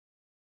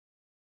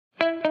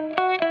Hello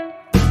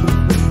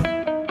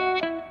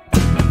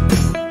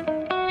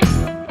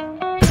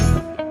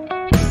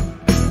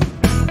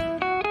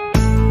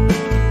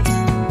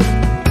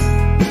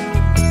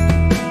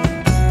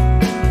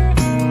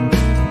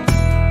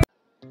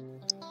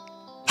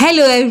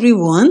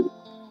everyone,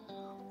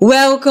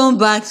 welcome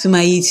back to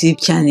my YouTube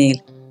channel.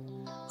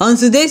 On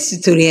today's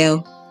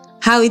tutorial,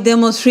 I will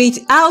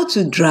demonstrate how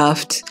to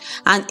draft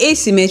an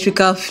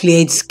asymmetrical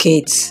flared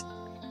skirt.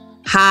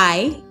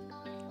 Hi,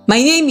 my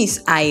name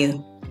is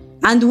Ayo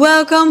and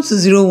welcome to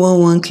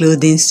 011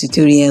 Clothings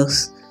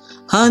Tutorials.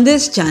 On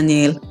this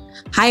channel,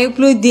 I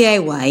upload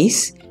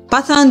DIYs,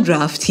 pattern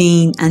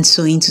drafting and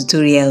sewing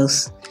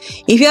tutorials.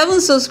 If you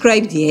haven't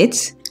subscribed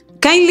yet,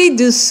 kindly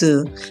do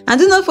so,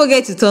 and do not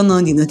forget to turn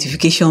on the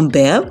notification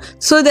bell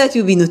so that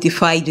you'll be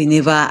notified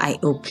whenever I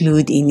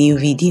upload a new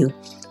video.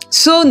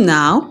 So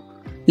now,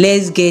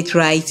 let's get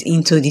right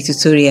into the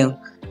tutorial.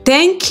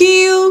 Thank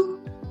you!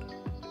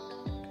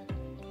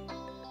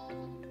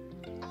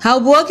 I'll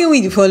be working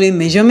with the following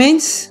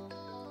measurements: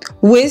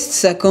 waist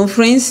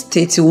circumference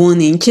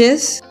 31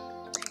 inches,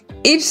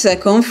 hip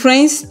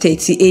circumference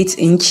 38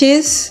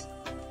 inches,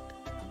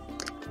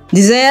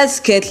 desired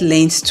skirt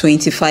length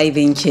 25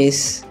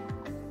 inches.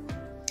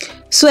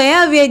 So I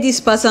have here this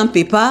pattern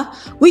paper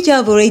which I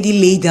have already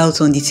laid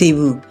out on the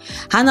table,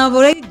 and I've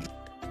already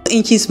drawn 2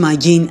 inches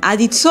margin at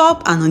the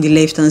top and on the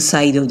left hand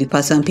side of the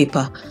pattern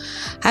paper.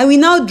 I will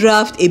now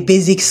draft a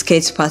basic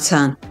skirt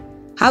pattern.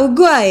 I will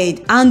go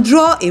ahead and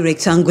draw a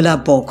rectangular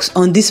box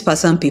on this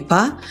pattern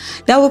paper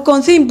that will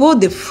contain both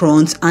the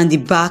front and the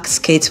back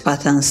skirt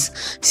patterns,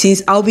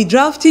 since I'll be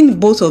drafting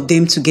both of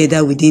them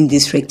together within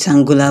this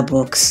rectangular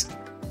box.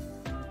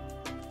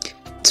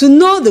 To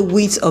know the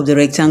width of the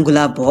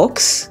rectangular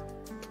box,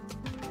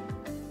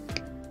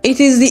 it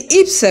is the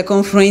hip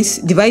circumference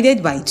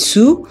divided by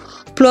 2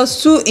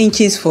 plus 2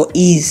 inches for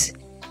ease,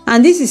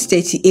 and this is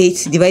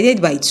 38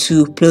 divided by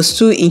 2 plus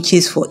 2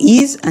 inches for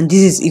ease, and this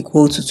is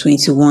equal to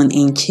 21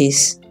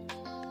 inches.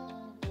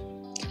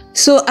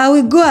 So I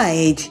will go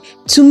ahead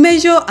to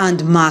measure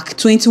and mark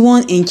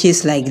 21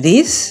 inches like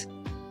this.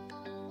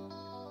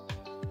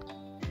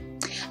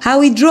 I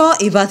will draw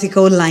a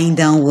vertical line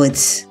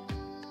downwards.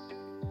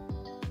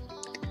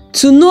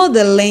 To know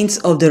the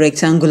length of the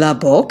rectangular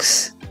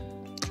box,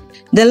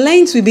 the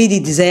length will be the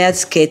desired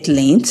skirt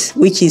length,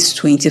 which is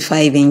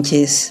 25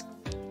 inches.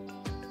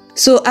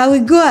 So I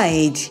will go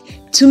ahead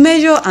to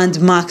measure and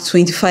mark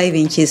 25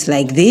 inches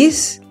like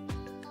this.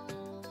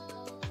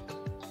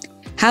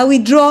 I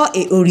will draw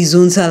a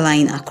horizontal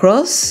line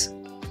across.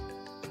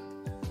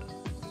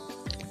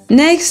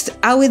 Next,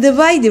 I will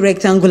divide the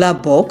rectangular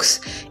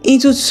box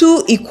into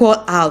 2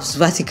 equal halves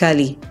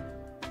vertically,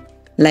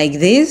 like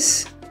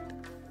this.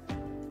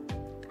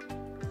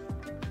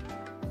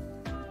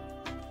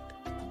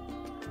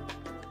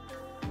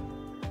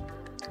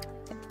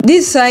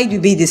 This side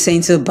will be the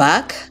center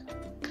back,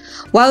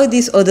 while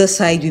this other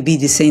side will be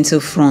the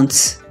center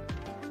front.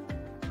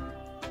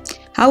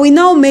 I will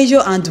now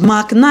measure and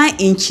mark 9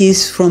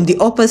 inches from the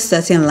upper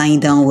starting line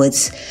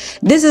downwards.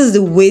 This is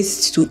the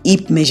waist to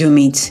hip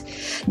measurement.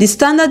 The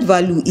standard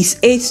value is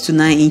 8 to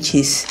 9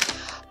 inches,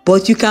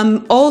 but you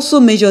can also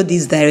measure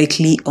this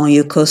directly on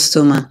your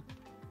customer.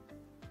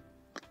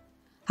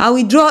 I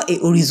will draw a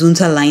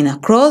horizontal line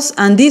across,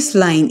 and this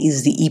line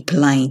is the hip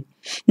line.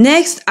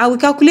 Next, I will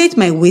calculate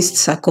my waist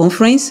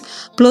circumference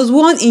plus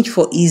 1 inch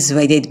for ease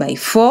divided by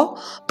 4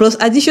 plus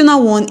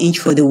additional 1 inch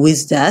for the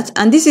waist dart,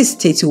 and this is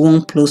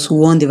 31 plus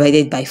 1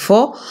 divided by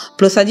 4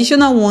 plus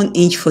additional 1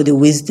 inch for the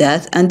waist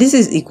dart, and this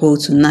is equal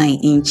to 9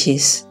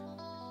 inches.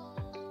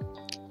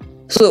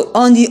 So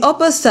on the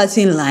upper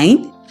starting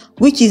line,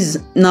 which is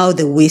now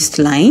the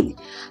waistline,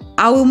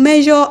 I will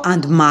measure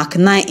and mark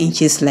 9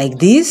 inches like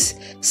this,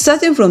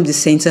 starting from the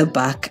center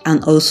back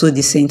and also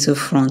the center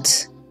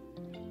front.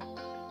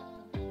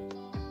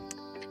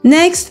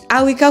 Next,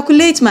 I will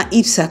calculate my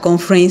hip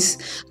circumference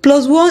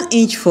plus 1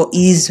 inch for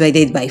ease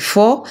divided by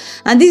 4,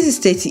 and this is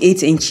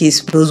 38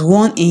 inches plus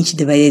 1 inch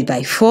divided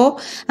by 4,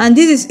 and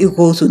this is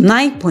equal to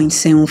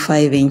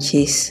 9.75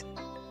 inches.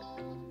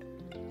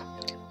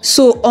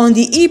 So on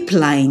the hip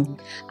line,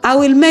 I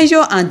will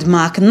measure and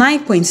mark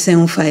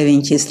 9.75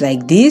 inches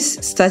like this,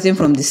 starting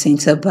from the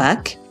center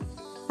back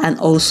and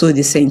also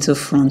the center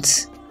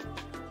front.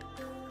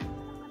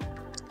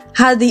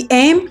 At the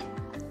hem,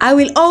 I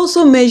will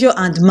also measure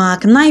and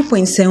mark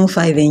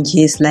 9.75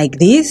 inches like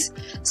this,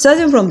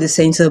 starting from the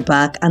center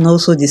back and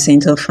also the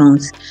center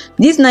front.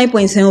 This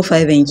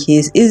 9.75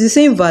 inches is the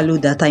same value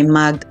that I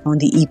marked on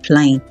the hip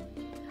line.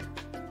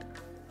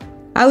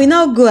 I will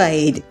now go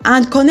ahead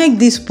and connect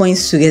these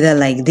points together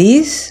like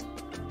this.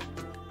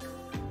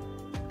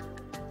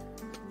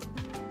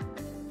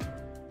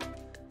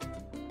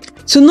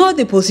 To know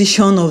the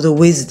position of the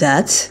waist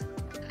dart,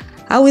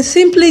 I will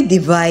simply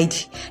divide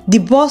the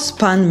bust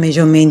span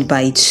measurement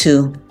by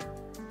 2.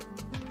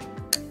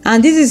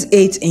 And this is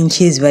 8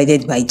 inches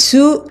divided by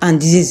 2,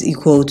 and this is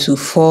equal to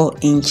 4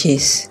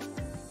 inches.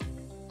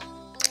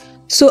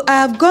 So I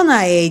have gone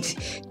ahead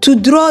to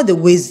draw the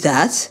waist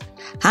dart,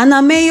 and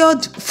I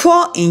measured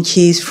 4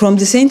 inches from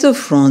the center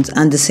front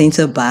and the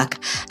center back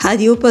at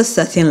the upper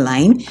starting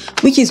line,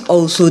 which is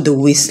also the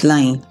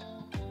waistline.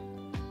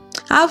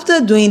 After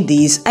doing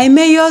this, I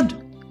measured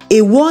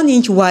a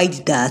 1-inch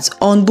wide dart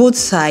on both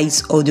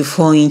sides of the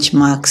 4-inch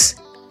marks,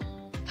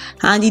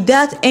 and the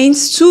dart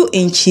ends 2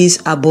 inches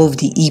above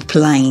the hip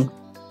line.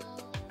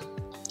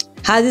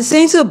 At the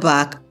center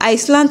back, I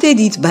slanted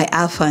it by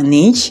 ½ an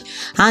inch,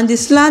 and the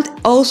slant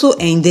also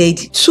ended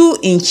 2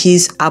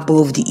 inches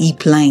above the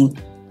hip line.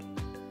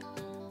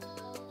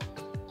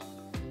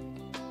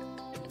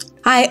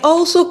 I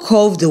also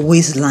curved the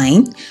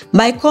waistline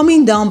by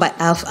coming down by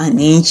 ½ an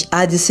inch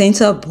at the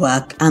center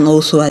back and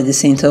also at the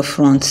center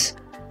front.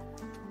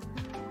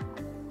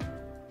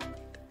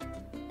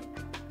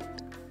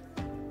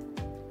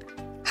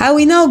 I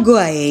will now go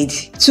ahead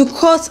to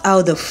cut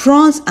out the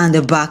front and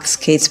the back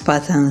skirt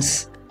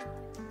patterns.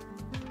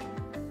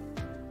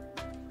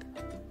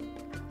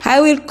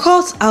 I will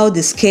cut out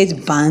the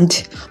skirt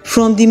band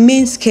from the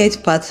main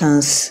skirt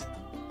patterns.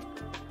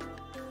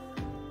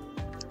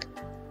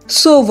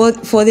 So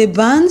for the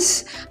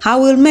bands, I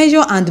will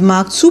measure and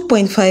mark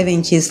 2.5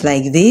 inches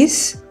like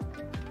this.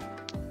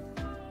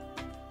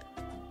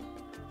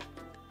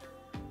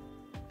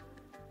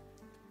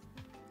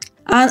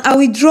 And I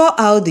will draw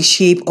out the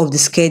shape of the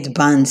skirt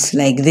bands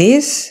like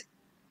this.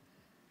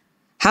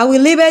 I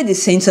will label the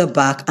center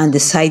back and the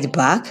side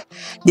back,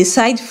 the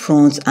side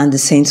front and the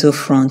center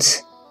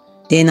front.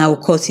 Then I will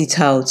cut it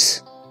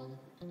out.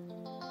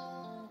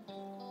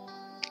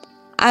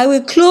 I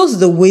will close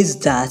the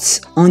waist darts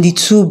on the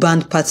 2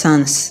 band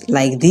patterns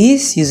like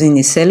this using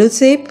a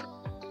sellotape.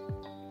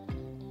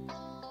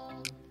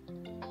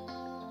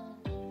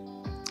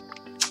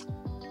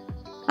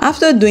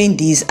 After doing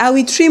this, I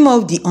will trim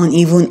off the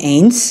uneven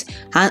ends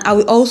and I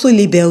will also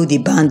label the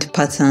band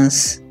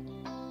patterns.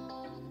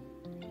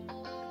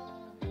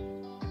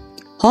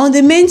 On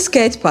the main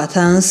skirt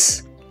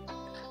patterns,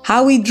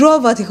 I will draw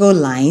vertical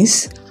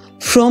lines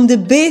from the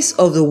base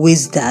of the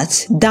waist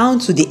dart down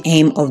to the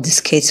hem of the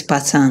skirt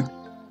pattern,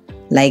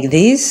 like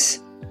this.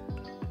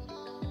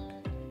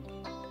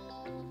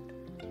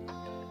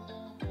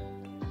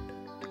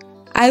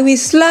 I will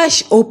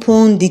slash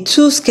open the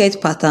 2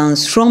 skirt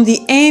patterns from the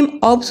hem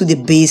up to the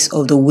base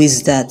of the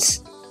waist dart.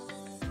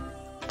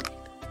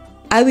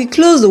 I will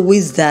close the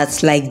waist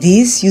dart like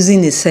this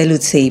using a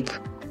sellotape,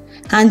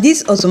 and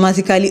this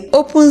automatically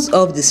opens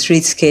up the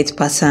straight skirt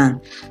pattern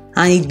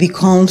and it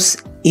becomes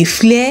a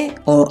flare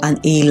or an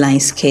A-line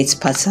skirt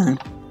pattern.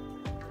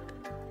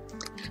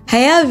 I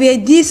have here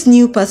this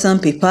new pattern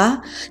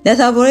paper that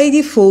I've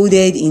already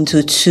folded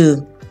into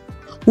 2.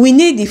 We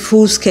need the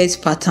full skirt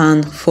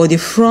pattern for the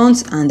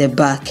front and the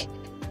back.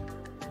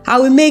 I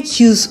will make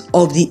use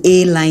of the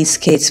A-line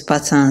skirt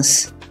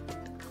patterns.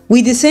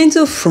 With the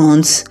center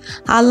front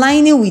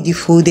aligning with the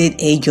folded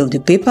edge of the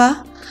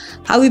paper,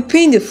 I will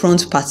pin the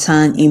front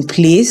pattern in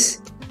place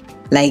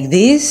like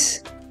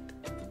this.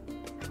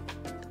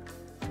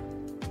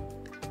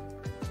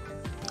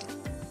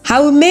 I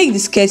will make the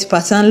skirt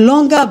pattern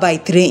longer by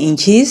 3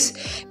 inches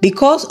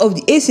because of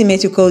the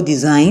asymmetrical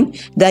design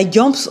that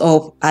jumps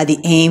up at the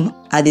hem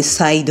at the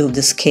side of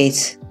the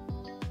skirt.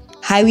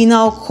 I will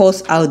now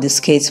cut out the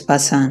skirt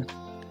pattern.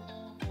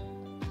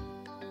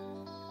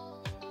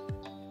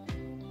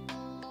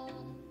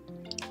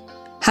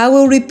 I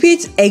will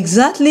repeat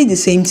exactly the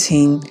same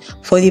thing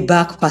for the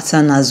back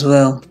pattern as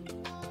well.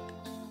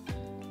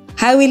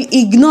 I will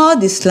ignore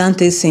the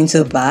slanted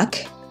center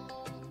back.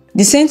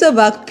 The center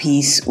back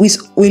piece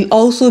will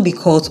also be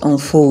cut on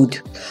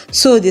fold,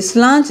 so the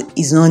slant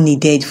is not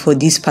needed for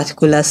this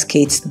particular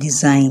skirt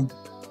design.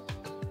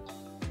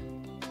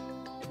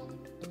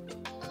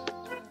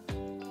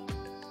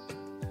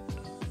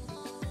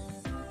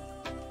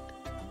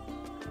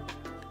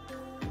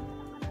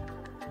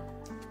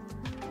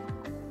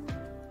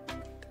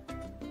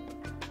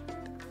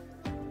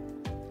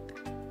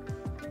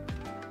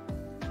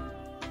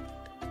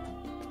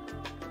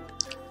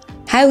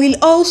 I will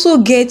also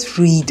get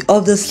rid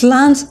of the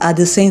slants at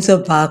the center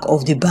back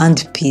of the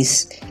band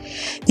piece.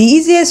 The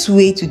easiest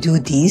way to do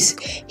this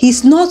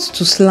is not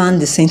to slant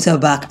the center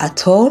back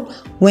at all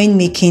when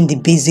making the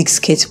basic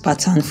skirt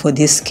pattern for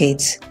this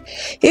skirt.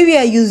 If you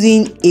are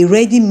using a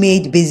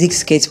ready-made basic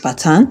skirt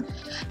pattern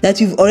that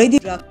you've already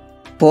drafted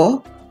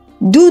for,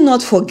 do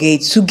not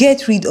forget to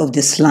get rid of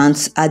the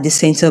slants at the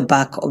center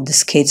back of the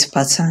skirt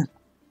pattern.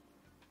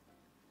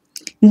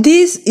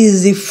 This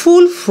is the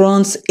full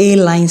front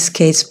A-line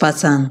skirt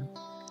pattern.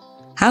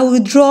 I will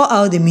draw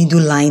out the middle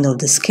line of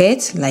the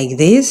skirt like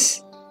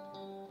this.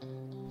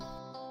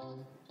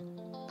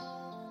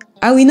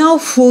 I will now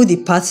fold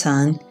the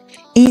pattern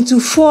into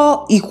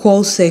 4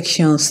 equal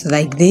sections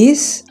like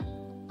this.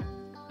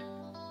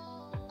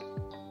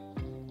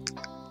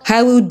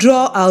 I will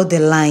draw out the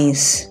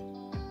lines.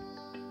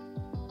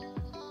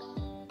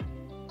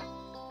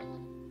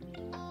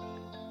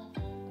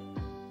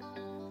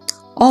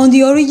 On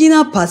the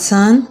original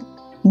pattern,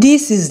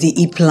 this is the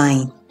hip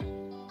line.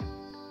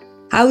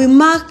 I will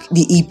mark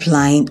the hip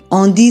line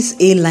on this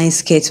A-line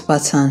skirt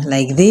pattern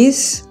like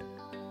this.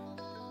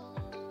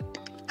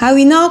 I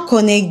will now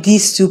connect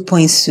these 2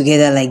 points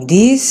together like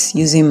this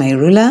using my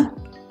ruler.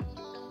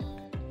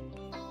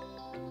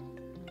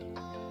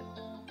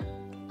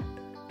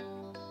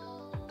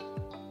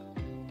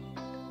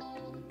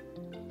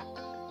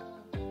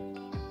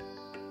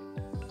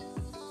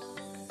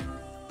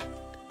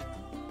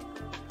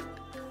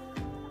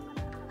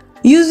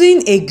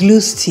 Using a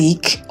glue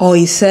stick or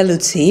a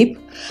sellotape,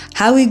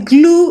 I will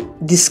glue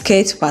the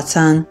skirt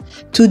pattern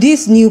to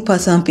this new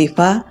pattern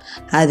paper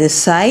at the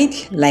side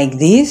like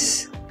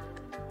this.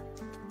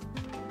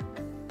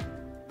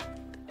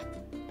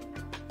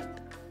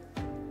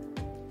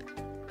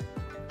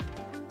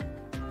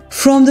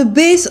 From the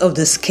base of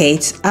the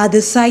skirt at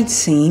the side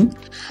seam,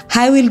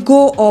 I will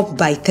go up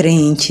by 3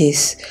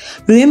 inches.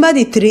 Remember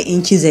the 3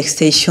 inches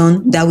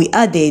extension that we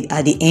added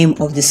at the hem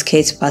of the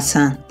skirt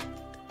pattern.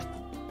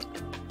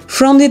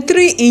 From the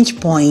 3-inch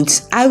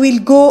point, I will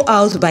go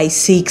out by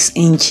 6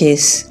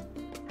 inches.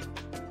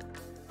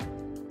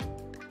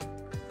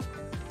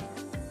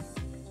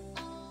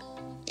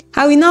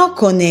 I will now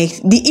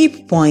connect the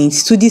hip point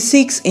to the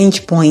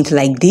 6-inch point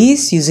like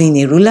this using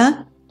a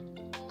ruler.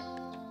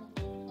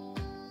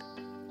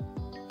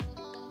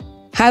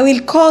 I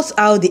will cut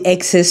out the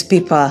excess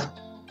paper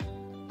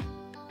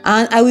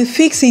and I will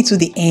fix it to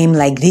the hem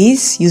like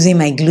this using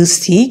my glue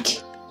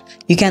stick.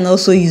 You can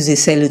also use a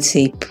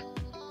sellotape.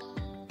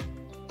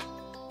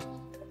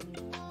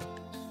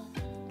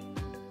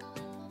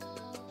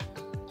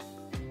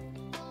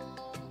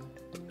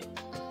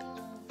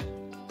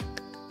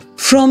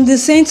 From the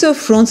center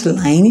front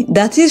line,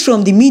 that is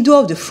from the middle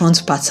of the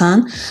front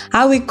pattern,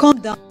 I will come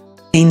down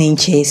 10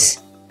 inches.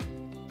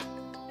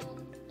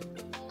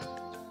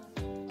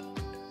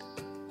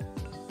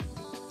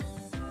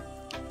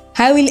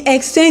 I will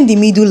extend the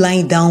middle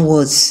line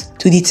downwards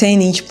to the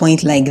 10-inch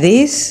point like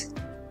this.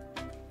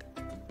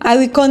 I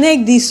will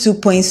connect these 2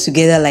 points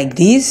together like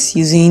this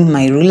using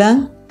my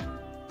ruler.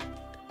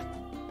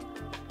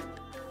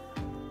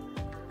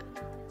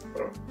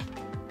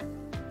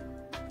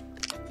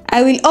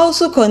 I will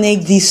also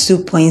connect these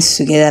 2 points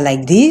together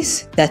like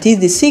this, that is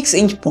the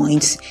 6-inch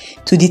point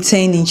to the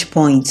 10-inch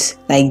point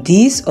like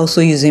this,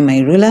 also using my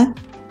ruler.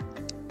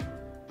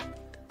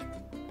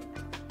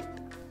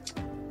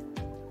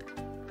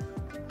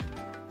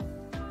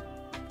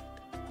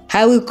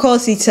 I will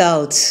cut it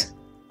out.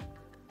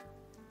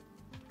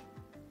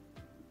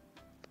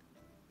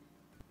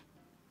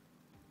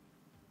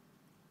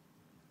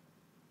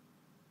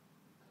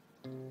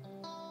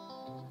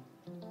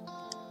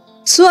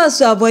 So as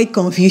to avoid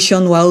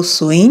confusion while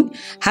sewing,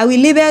 I will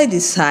label the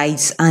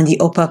sides and the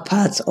upper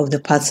part of the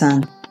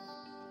pattern.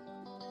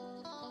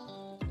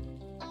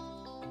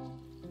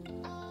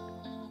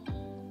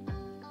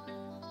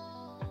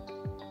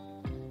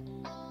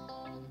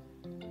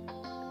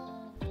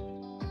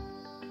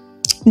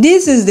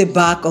 This is the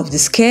back of the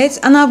skirt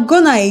and I've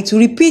gone ahead to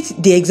repeat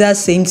the exact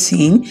same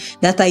thing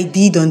that I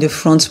did on the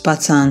front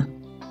pattern.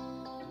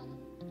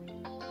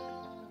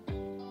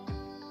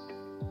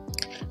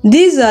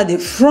 These are the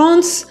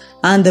front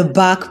and the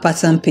back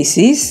pattern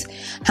pieces,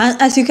 and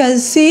as you can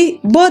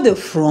see, both the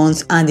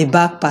front and the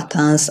back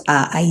patterns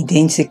are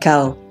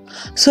identical.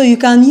 So you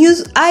can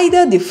use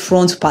either the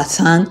front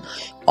pattern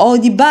or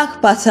the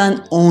back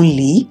pattern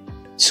only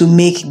to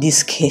make this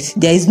skirt.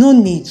 There is no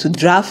need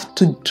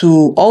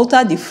to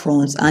alter the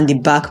front and the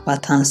back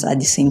patterns at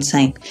the same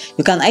time.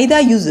 You can either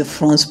use the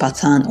front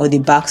pattern or the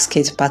back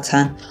skirt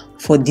pattern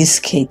for this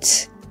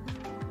skirt.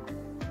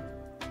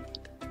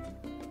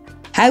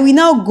 I will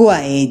now go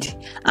ahead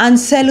and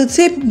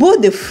sellotape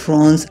both the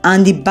front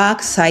and the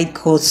back side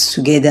cuts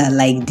together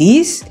like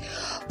this,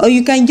 or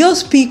you can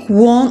just pick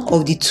one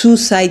of the 2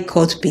 side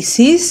cut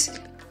pieces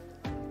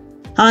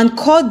and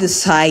cut the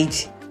side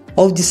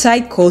of the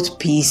side cut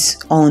piece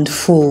on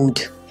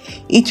fold.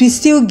 It will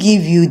still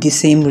give you the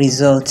same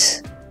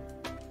result.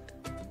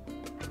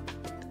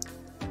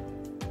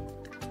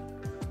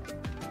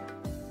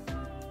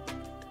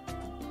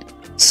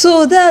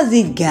 So that's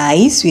it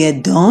guys, we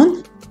are done.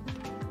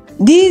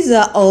 These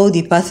are all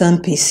the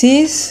pattern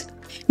pieces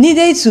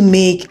needed to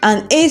make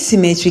an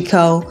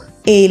asymmetrical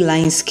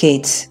A-line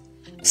skirt.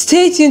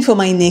 Stay tuned for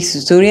my next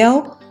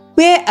tutorial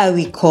where I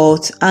will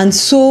cut and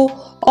sew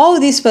all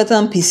these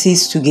pattern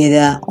pieces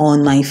together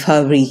on my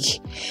fabric.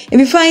 If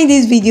you find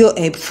this video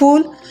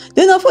helpful,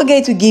 do not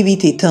forget to give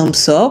it a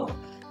thumbs up,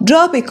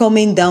 drop a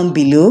comment down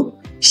below,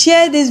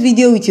 share this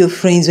video with your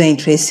friends who are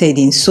interested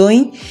in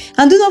sewing,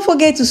 and do not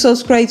forget to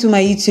subscribe to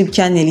my YouTube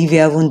channel if you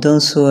haven't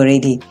done so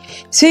already.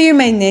 See you in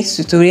my next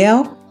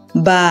tutorial.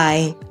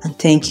 Bye and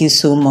thank you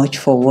so much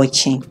for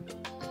watching.